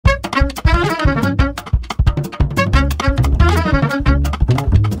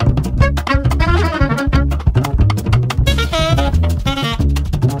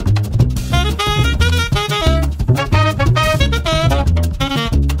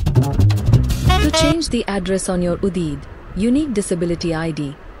change the address on your UDID, Unique Disability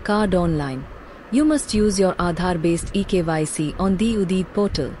ID, card online. You must use your Aadhaar-based eKYC on the UDID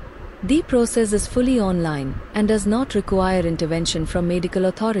portal. The process is fully online and does not require intervention from medical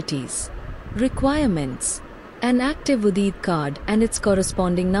authorities. Requirements: an active UDID card and its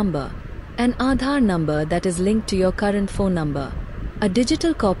corresponding number, an Aadhaar number that is linked to your current phone number, a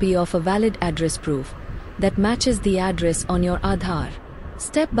digital copy of a valid address proof that matches the address on your Aadhaar.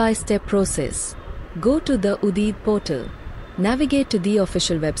 Step-by-step process. Go to the UDID portal. Navigate to the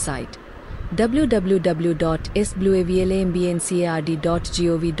official website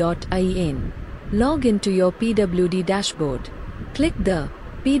www.sbluavlambncard.gov.in. Log into your PWD dashboard. Click the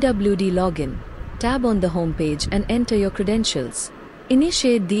PWD Login tab on the home page and enter your credentials.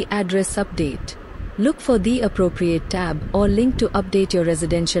 Initiate the address update. Look for the appropriate tab or link to update your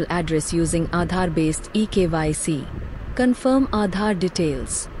residential address using Aadhaar-based eKYC. Confirm Aadhaar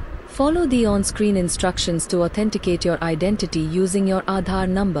details. Follow the on-screen instructions to authenticate your identity using your Aadhaar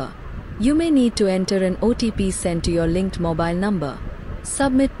number. You may need to enter an OTP sent to your linked mobile number.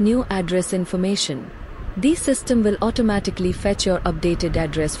 Submit new address information. The system will automatically fetch your updated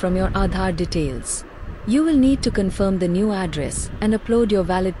address from your Aadhaar details. You will need to confirm the new address and upload your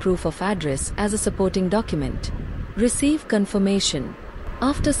valid proof of address as a supporting document. Receive confirmation.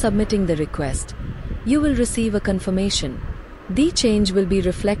 After submitting the request, you will receive a confirmation. The change will be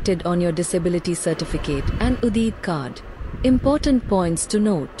reflected on your disability certificate and UDID card. Important points to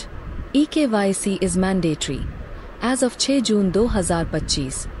note. eKYC is mandatory. As of 6 June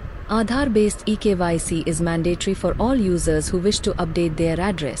 2025, Aadhaar-based eKYC is mandatory for all users who wish to update their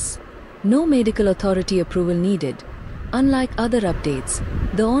address. No medical authority approval needed. Unlike other updates,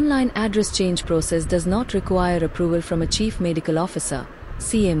 the online address change process does not require approval from a Chief Medical Officer,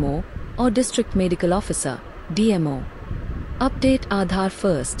 CMO, or District Medical Officer, DMO. Update Aadhaar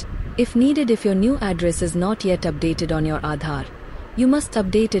first. If needed, if your new address is not yet updated on your Aadhaar, you must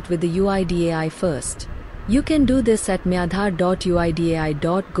update it with the UIDAI first. You can do this at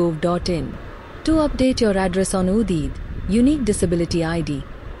myaadhaar.uidai.gov.in. To update your address on UDID, Unique Disability ID,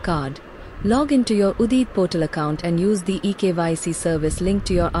 card, log into your UDID portal account and use the eKYC service linked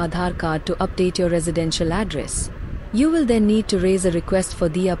to your Aadhaar card to update your residential address. You will then need to raise a request for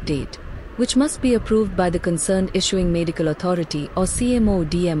the update, which must be approved by the concerned issuing medical authority or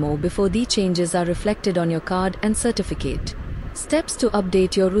CMO/DMO before the changes are reflected on your card and certificate. Steps to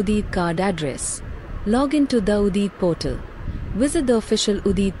update your UDID card address. Log into the UDID portal. Visit the official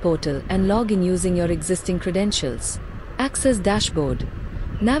UDID portal and log in using your existing credentials. Access dashboard.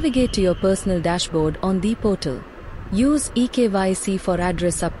 Navigate to your personal dashboard on the portal. Use eKYC for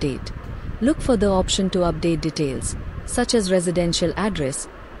address update. Look for the option to update details, such as residential address,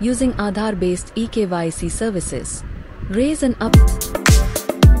 using Aadhaar-based eKYC services. Raise an up